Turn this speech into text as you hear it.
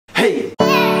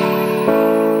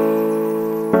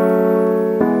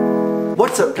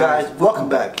up guys, welcome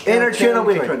back. In our channel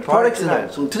we are products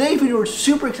tonight. So today's video we're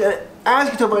super excited. As you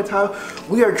can tell by the title,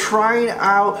 we are trying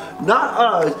out, not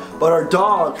us, but our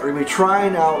dogs are going to be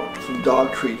trying out some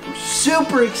dog treats. We're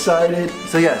super excited.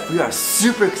 So yes, we are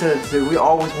super excited today. We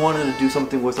always wanted to do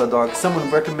something with our dogs. Someone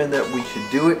recommended that we should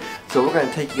do it. So we're going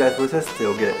to take you guys with us to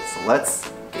go get it. So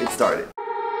let's get started.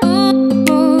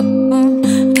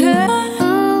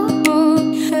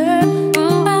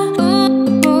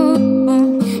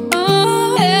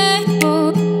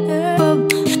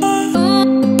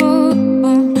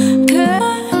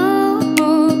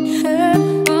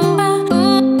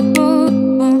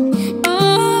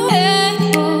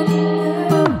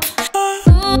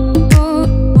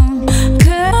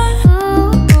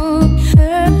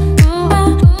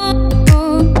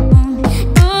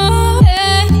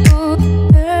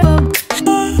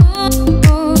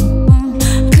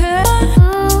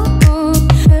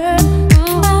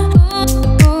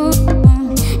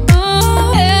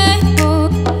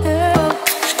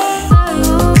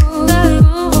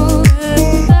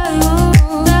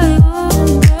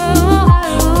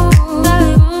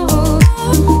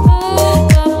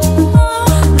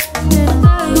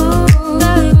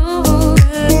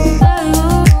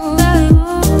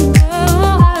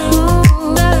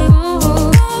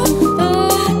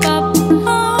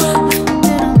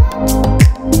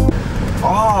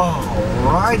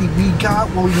 We got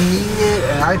what we needed,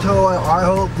 and I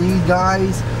hope these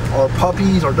guys, or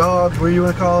puppies, or dogs, whatever you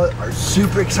want to call it, are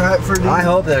super excited for these. I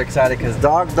hope they're excited because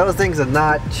dogs, those things are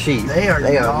not cheap. They are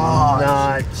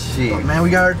not cheap. But man, we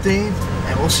got our things,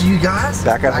 and we'll see you guys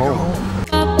back at home.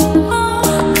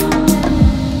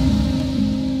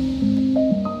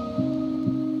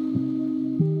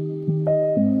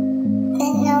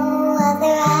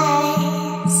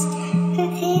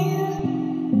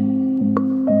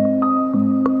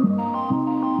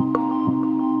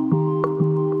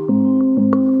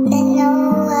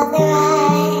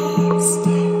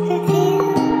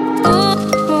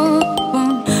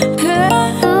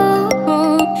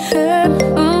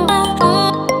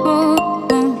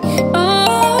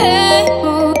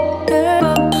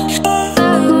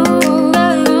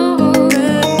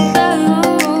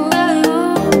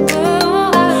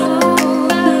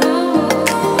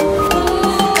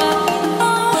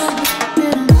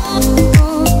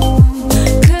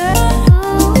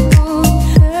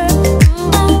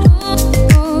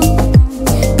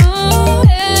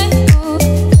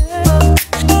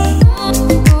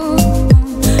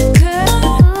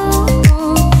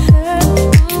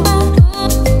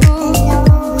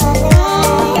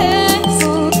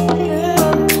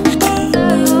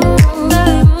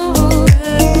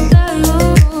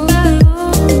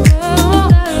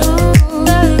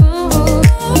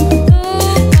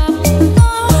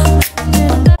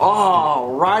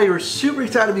 We're super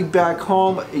excited to be back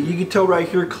home. You can tell right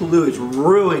here, Kalu is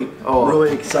really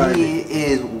excited. He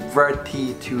is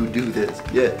ready to do this.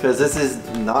 Yeah. Because this is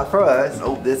not for us.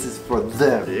 Oh, this is for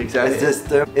them. Exactly.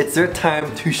 It's their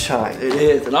time to shine. It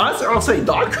is. And honestly, I'll say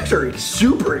dog treats are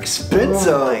super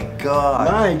expensive. Oh my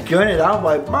god. My goodness. I'm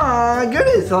like, my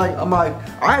goodness. I'm like,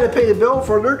 I had to pay the bill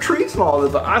for their treats and all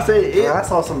this, but I say it. I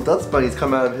saw some dust bunnies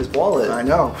come out of his wallet. I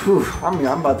know. Whew. I mean,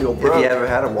 I'm about to go broke. If he ever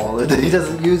had a wallet, he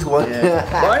doesn't use one. Yeah.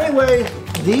 But anyway,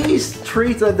 these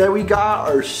treats that we got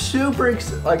are super.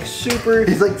 He's like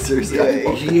seriously.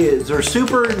 Yeah, he is. They're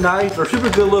super nice. They're super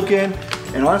good looking.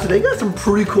 And honestly, they got some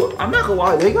pretty cool. I'm not gonna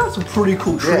lie, they got some pretty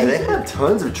cool treats. Yeah, they have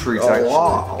tons of treats. A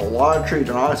lot of treats.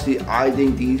 And honestly, I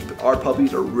think our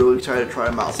puppies are really excited to try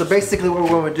them out. So basically, what we're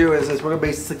going to do is we're going to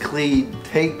basically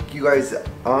take you guys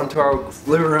onto our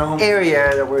living room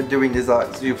area that we're doing this.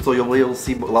 So you'll be able to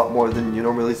see a lot more than you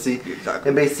normally see. Exactly.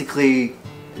 And basically,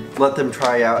 let them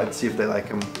try out and see if they like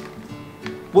them.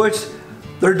 Which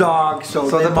they're dogs, so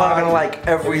they're not gonna like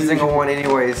every single one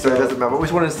anyway, so it doesn't matter. But we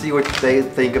just want to see what they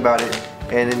think about it,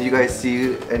 and then you guys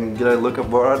see and get a look at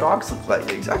what our dogs look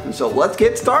like. Exactly. So let's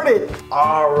get started.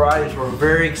 All right, so we're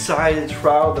very excited to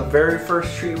try out the very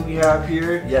first treat we have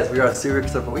here. Yes, we are super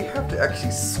excited, but we have to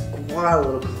actually squat a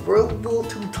little because we're a little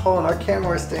too tall, and our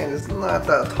camera stand is not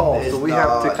that tall, so we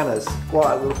have to kind of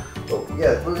squat a little. But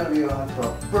yeah, we're gonna be on to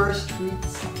our first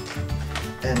treats.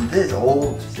 And this,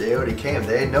 they already came.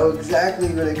 They know exactly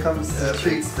when it comes to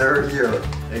treats, they're here.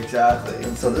 Exactly.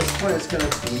 And so this one is gonna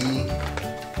be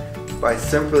by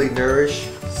Simply Nourish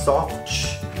Soft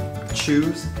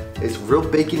Chews. It's real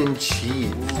bacon and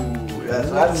cheese. Ooh, that's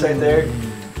what I'd say there.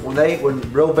 When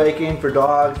real bacon for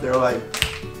dogs,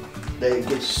 they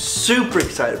get super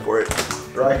excited for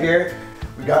it. Right here,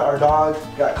 we got our dogs.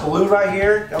 We got Kalu right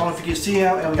here. I don't know if you can see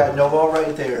him, and we got Novo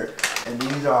right there. And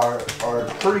these are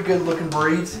pretty good looking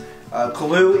breeds.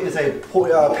 Kalu is a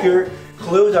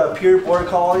pure border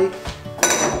collie,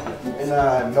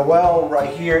 and Noel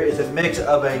right here is a mix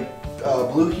of a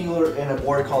blue heeler and a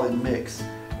border collie mix.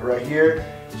 Right here.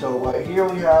 So right here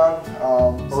we have.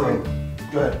 Go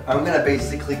ahead. I'm gonna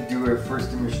basically do our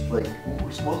first immersion. Like, ooh,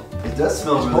 it does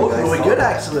smell really good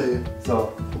actually.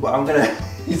 So I'm gonna.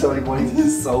 He's already wanting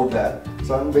this so bad.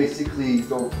 So I'm basically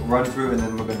go run through and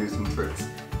then we're gonna do some tricks.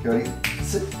 You ready?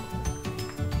 Sit.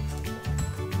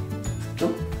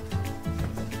 Jump.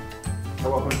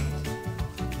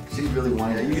 She's really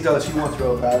wanting it. You can tell she wants to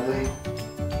throw badly.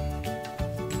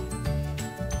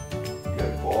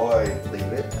 Good boy.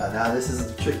 Leave it. Now this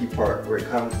is the tricky part where it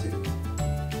comes to.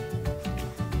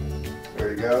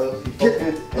 There you go.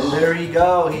 And there you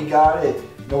go. He got it.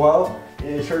 Noel, it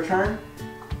is her turn.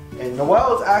 And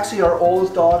Noel is actually our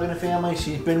oldest dog in the family.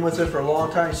 She's been with us for a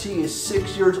long time. She is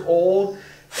 6 years old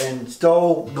and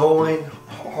still going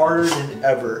harder than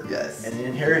ever. Yes. And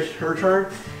then here's her turn.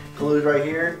 Kalu's right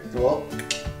here. Noel,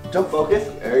 jump, focus.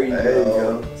 There you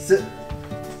go. Sit.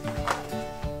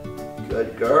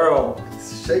 Good girl.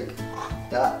 Shake.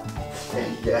 That.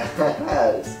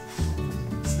 Yes.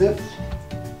 Sniff.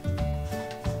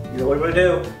 You know what we're gonna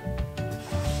do.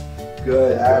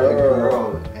 Good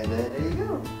girl. And then there you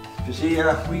go. You see,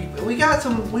 we got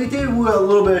some. We did a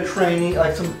little bit of training,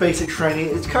 like some basic training.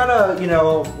 It's kind of, you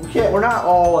know, we're not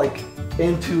all like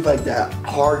into like that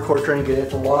hardcore training.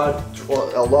 It's a lot of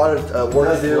work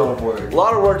to do. A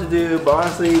lot of work to do, but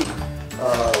honestly,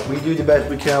 we do the best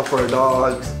we can for our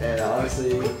dogs. And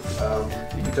honestly, you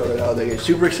can tell them they get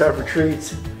super excited for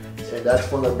treats, and that's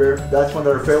one of their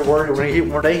favorite words.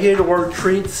 When they hear the word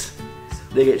treats,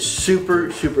 they get super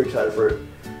excited for it.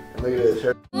 And look at this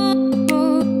here.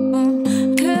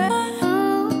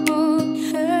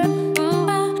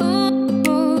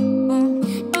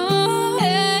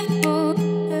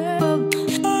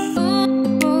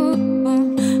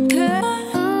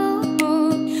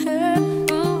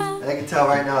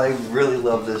 Right now they really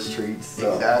love this treat.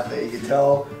 So. Exactly, you can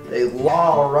tell they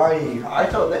love. Alrighty, I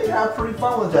thought they had pretty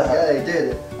fun with that. Yeah, they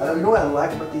did. And you know what I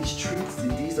like about these treats?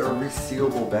 These are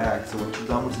resealable bags. So when you're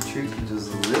done with the treat, you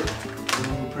just zip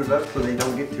and you put it up so they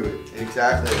don't get to it.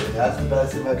 Exactly. That's the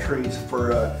best thing about treats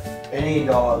for any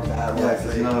dog to have. Yeah,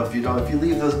 because you know if you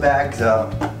leave those bags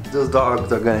out, those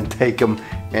dogs are gonna take them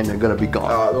and they're gonna be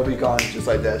gone. They'll be gone just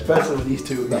like that. Especially with these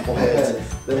two knuckleheads.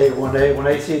 When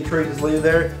they see a treat just leave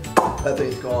there, that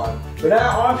thing's gone. But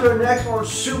now on to the next one. We're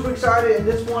super excited, and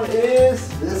this one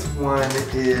is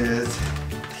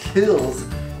Hills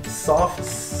Soft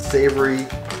Savory,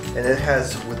 and it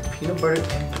has with peanut butter and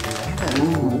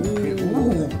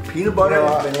bananas. Peanut butter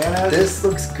and bananas. This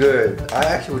looks good. I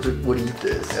actually would eat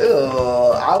this.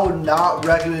 I would not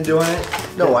recommend doing it.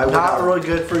 No, I would not. Really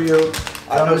good for you.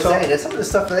 I know that some of the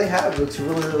stuff that they have looks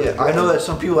really good. I know that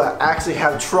some people actually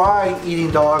have tried eating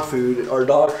dog food or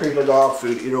dog treat or dog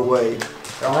food either way.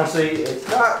 Honestly, it's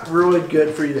not really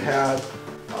good for you to have,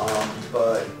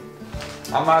 but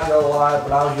I'm not gonna lie,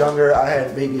 when I was younger, I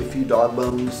had maybe a few dog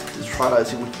bones to try to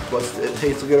see what it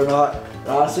tastes good or not. And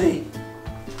honestly,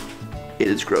 it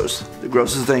is gross. The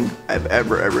grossest thing I've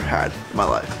ever had in my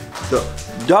life. So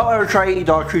don't ever try eating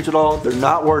dog treats at all. They're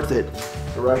not worth it.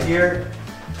 So right here,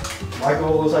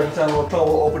 Michael looks like he's having a little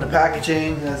trouble opening the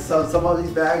packaging. And some of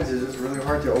these bags are just really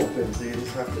hard to open, so you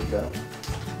just have to go.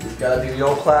 He's got to do the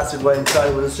old classic way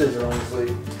inside with a scissor,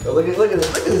 honestly. But look at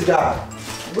this guy.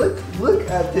 Look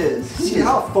at this. See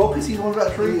how focused he's on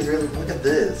that tree? Really, look at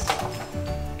this.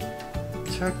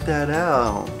 Check that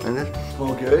out. And it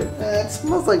smells good. It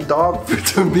smells like dog food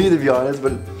to me, to be honest.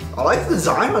 But I like the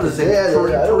design on this thing. Yeah,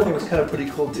 I think it's kind of pretty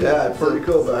cool too. Yeah, it's pretty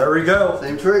cool. But here we go.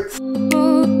 Same tricks.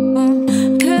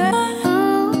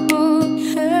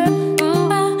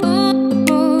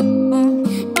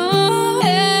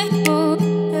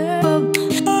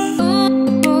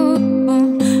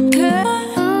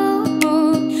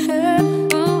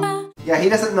 Yeah, he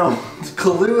doesn't know.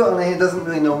 Kalu, on the hand, doesn't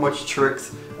really know much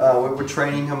tricks. We're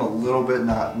training him a little bit,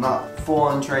 not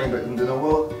full-on training, but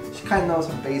she kind of knows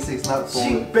some basics, not full.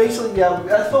 She basically, yeah,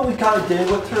 that's what we kind of did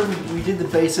with her. We did the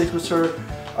basics with her.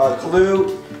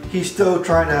 Kalu, he's still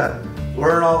trying to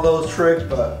learn all those tricks,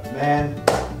 but man,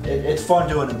 it's fun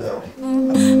doing it though.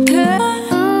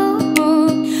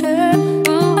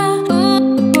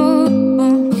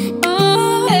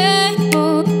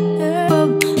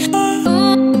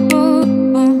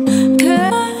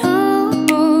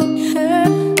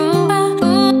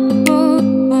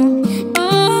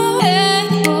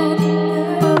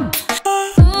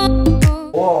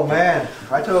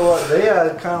 I tell you what, they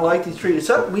kind of like these treat.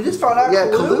 Except we just found out. Yeah,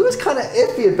 Kalu is kind of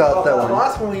iffy about that one. The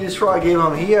last one we just tried, gave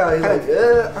him. He's like,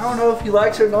 I don't know if he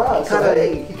likes it or not.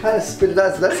 He kind of spit it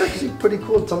out. So that's actually pretty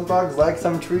cool. Some dogs like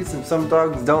some treats, and some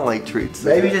dogs don't like treats.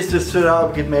 Maybe just spit it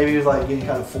out because maybe he was like getting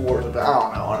kind of forced. I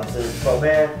don't know, honestly. But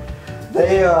man,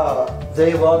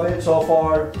 they love it so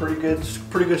far. Pretty good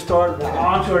start. Now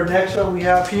on to our next one we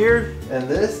have here, and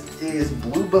this is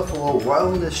Blue Buffalo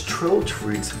Wilderness Trail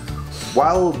Treats.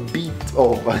 Wild Beat.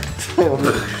 Oh,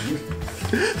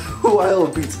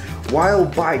 Wild Beats.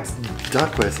 Wild Bites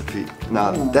duck recipe.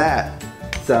 Now that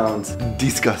sounds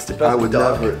disgusting. That's I would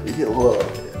duck. never.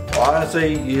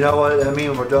 Honestly, you know what I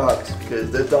mean for ducks,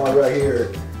 because this dog right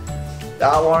here,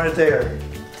 that one right there,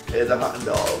 is a hunting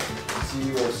dog.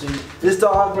 You will see this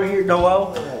dog right here,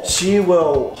 Noelle. She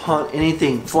will hunt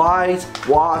anything: flies,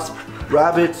 wasps,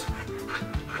 rabbits.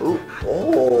 Oh.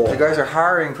 If you guys are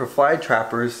hiring for fly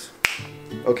trappers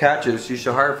or catchers, you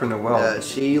should hire for Noelle. Yeah,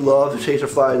 she loves to chase a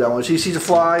fly. That when she sees a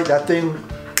fly, that thing,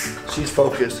 she's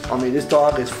focused. I mean, this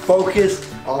dog is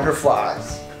focused on her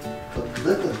flies. But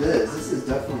look at this. This is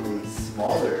definitely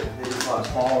smaller. It's a lot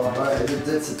smaller, right?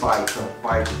 It's a bite. So a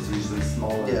bite is usually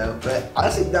smaller. Yeah, but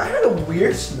honestly, that had a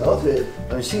weird smell to it.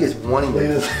 I mean, she is wanting Look at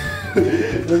it.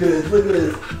 this. Look at this. Look at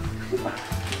this.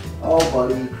 Oh,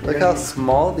 buddy. Look how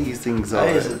small these things are.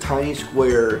 That is a tiny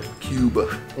square cube.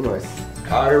 Anyways.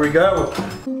 All right, here we go.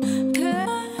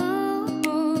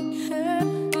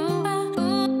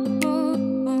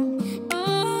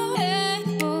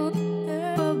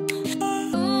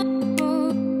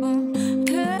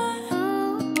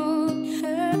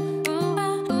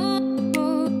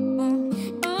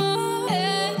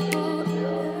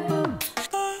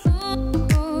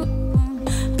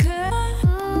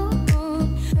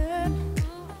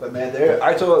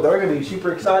 I told them they're gonna be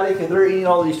super excited because they're eating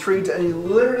all these treats, and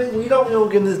literally we don't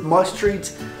give them this much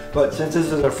treats, but since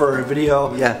this is a for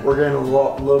video, yeah, we're getting a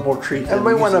little more treats. And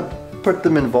we want to put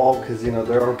them involved because you know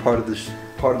they are part of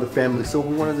the family, so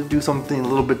we wanted to do something a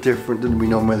little bit different than we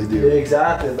normally do. Yeah,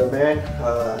 exactly, but man,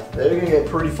 they're gonna get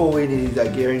pretty full eating these, I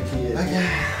guarantee it.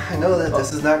 I know that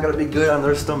this is not gonna be good on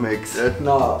their stomachs. It's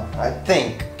not. I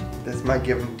think this might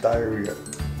give them diarrhea.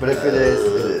 But if it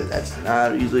is, that's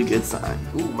not usually a good sign.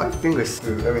 Ooh, my fingers.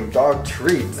 I mean, dog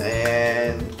treats.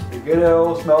 Man, you get an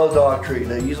old smell of dog treat.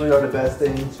 They usually are the best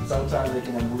things. Sometimes they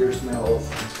can have weird smells.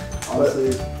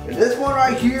 Honestly. And this one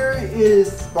right here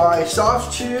is by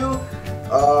Soft Chew.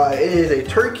 It is a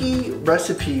turkey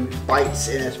recipe bites,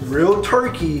 and it's real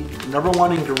turkey.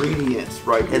 #1 ingredients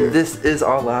right here. And this is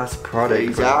our last product.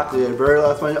 Exactly, the very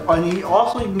last one. And you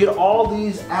can get all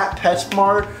these at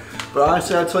PetSmart. But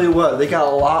honestly, I'll tell you what, they got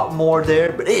a lot more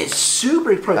there, but it is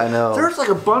super expensive. I know. There's like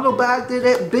a bundle bag there,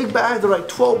 that big bag, they're like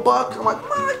 12 bucks. I'm like,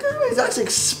 my goodness, that's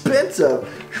expensive.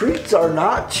 Treats are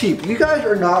not cheap. You guys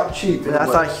are not cheap. And I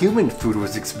thought human food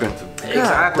was expensive.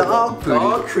 Exactly. Dog food.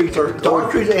 Dog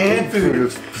treats and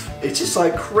food. It's just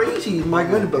like crazy, my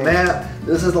goodness. But man,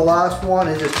 this is the last one.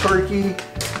 It's just turkey,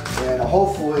 and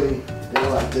hopefully,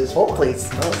 like this. Hopefully it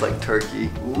smells like turkey.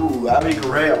 Ooh, that'd be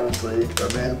great, honestly.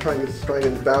 But man, I'm trying to get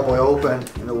this bad boy open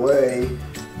in a way.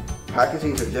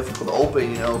 Packagings are difficult to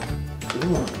open, you know.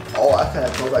 Ooh, oh, that kind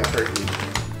of smells like turkey.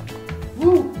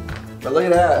 Woo! But look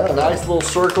at that, a nice little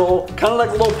circle, kind of like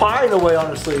a little pie in a way,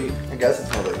 honestly. I guess it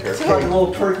smells like turkey. It's like a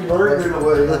little turkey burger in a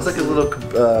way. It looks like a little,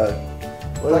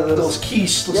 like those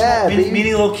quiches,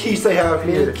 mini little quiches they have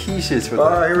here. Mini quiches for All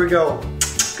right, here we go.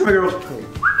 Come here, girls.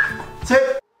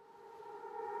 Sit.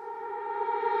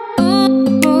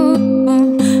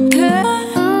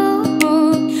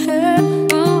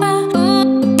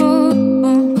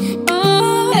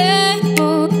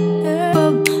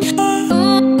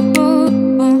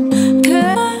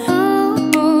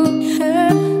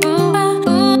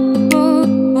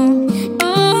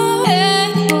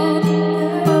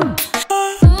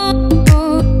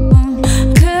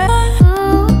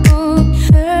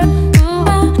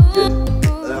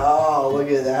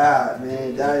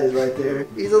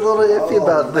 He's a little iffy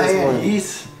about this one.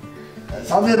 He's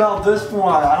something about this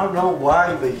one. I don't know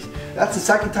why, but that's the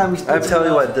second time he's. I'm telling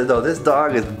you what, though, this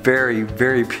dog is very,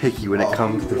 very picky when it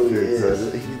comes to food.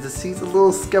 So he's a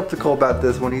little skeptical about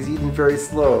this one. He's eating very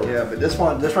slow. Yeah, but this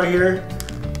right here,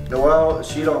 Noelle,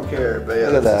 she don't care. But yeah,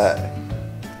 look at that.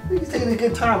 He's taking a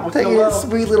good time. Taking a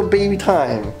sweet little baby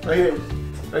time. Right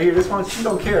here, this one, she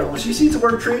don't care. When she sees the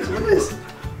word treats, look at this.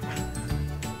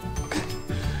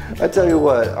 I tell you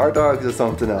what, our dogs are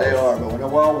something else. They are,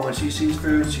 but when she sees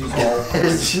food, she's all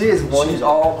crazy. She's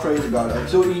all crazy about it.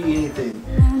 She'll eat anything.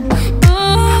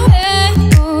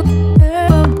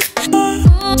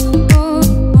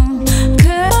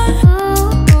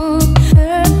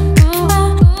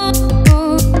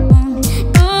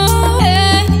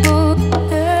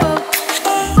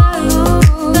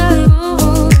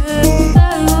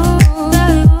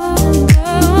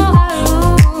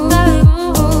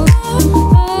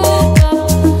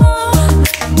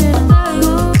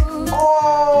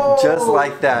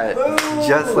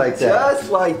 Just like that.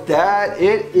 Just like that,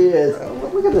 it is.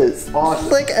 Look at this. Awesome.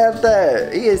 Look at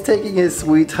that. He is taking his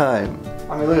sweet time.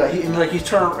 I mean, look at that. He's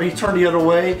turned the other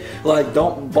way. Like,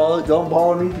 don't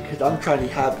bother me because I'm trying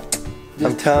to have.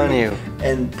 I'm telling you.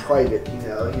 And private, you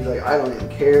know. He's like, I don't even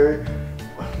care.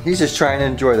 He's just trying to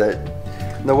enjoy that.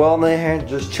 Noel, on the other hand,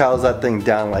 just chows that thing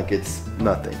down like it's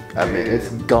nothing. I mean, it's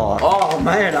gone. Oh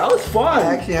man, that was fun.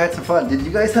 I actually had some fun. Did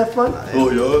you guys have fun?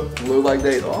 Oh yeah. Looked like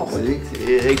they. Oh,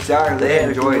 exactly. They had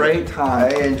a great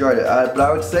time. I enjoyed it. But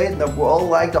I would say Noel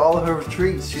liked all of her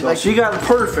treats. She got it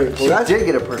perfect. She did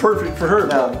get it perfect. Perfect for her.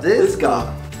 Now this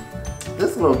guy,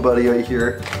 this little buddy right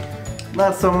here,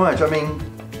 not so much. I mean,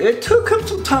 it took him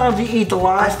some time to eat the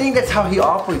last. I think that's how he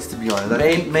operates, to be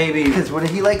honest. Maybe. Because when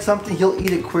he likes something, he'll eat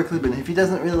it quickly, but if he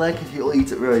doesn't really like it, he'll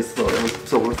eat it really slow.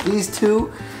 So with these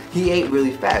two, he ate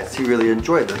really fast. He really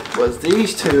enjoyed them. But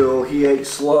these two, he ate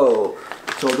slow.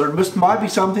 So there might be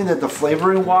something that the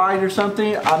flavoring wide or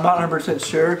something. I'm not 100%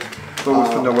 sure.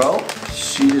 But with Noel,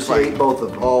 she just ate both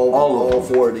of them. All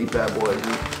four of these bad boys.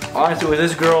 Honestly, with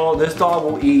this girl, this dog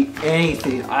will eat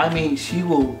anything. I mean, she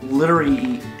will literally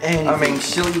eat anything. I mean,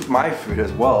 she'll eat my food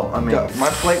as well. I mean, my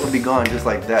plate would be gone just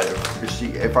like that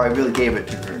if I really gave it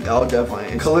to her. Oh,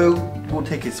 definitely. Kalu will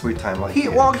take his sweet time like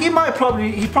that. Well, he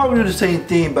probably do the same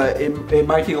thing, but it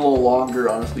might take a little longer,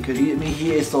 honestly, because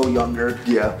he is so younger.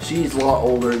 Yeah. She's a lot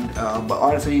older, but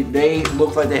honestly, they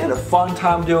look like they had a fun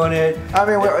time doing it. I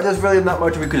mean, there's really not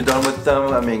much we could have done with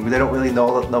them. I mean, they don't really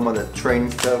know some of the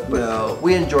training stuff, but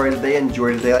we enjoyed it. They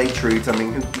enjoyed it. They like treats. I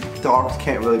mean, dogs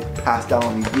can't really pass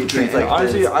down treats like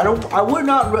honestly, this. I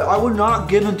would not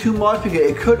give them too much because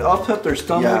it could upset their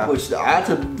stomach, which that's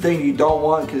a thing you don't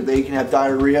want because they can have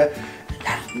diarrhea.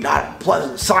 That's not a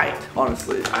pleasant sight,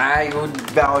 honestly. I would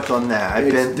vouch on that.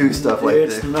 I've been through stuff like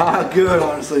this. It's not good,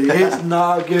 honestly. It's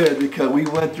not good because we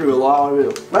went through a lot of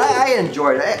it. But I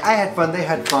enjoyed it. I had fun. They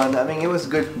had fun. I mean, it was a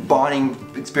good bonding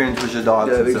experience with your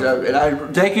dogs. Yeah, exactly. And I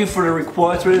thank you for the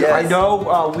request. Yes. I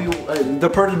know the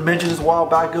person mentioned this a while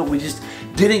back ago. We just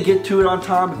didn't get to it on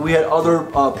time. We had other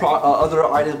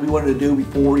items we wanted to do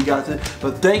before we got to it.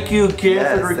 But thank you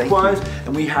again for the request.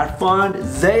 And we had fun.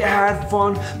 They had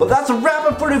fun. But that's a wrap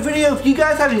up for the video. If you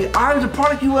guys have any items or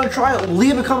product you want to try,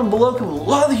 leave a comment below. We'd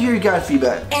love to hear your guys'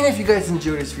 feedback. And if you guys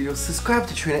enjoyed this video, subscribe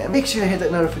to Trina and make sure to hit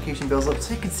that notification bell up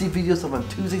so you can see videos on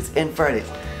Tuesdays and Fridays.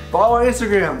 Follow our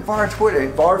Instagram, follow our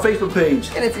Twitter, follow our Facebook page.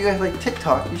 And if you guys like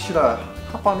TikTok, you should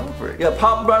hop on over it. Yeah,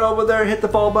 pop right over there, hit the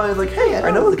follow button. It's like, hey,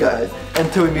 I know the guys.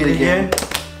 Until we meet again,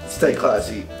 stay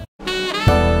classy.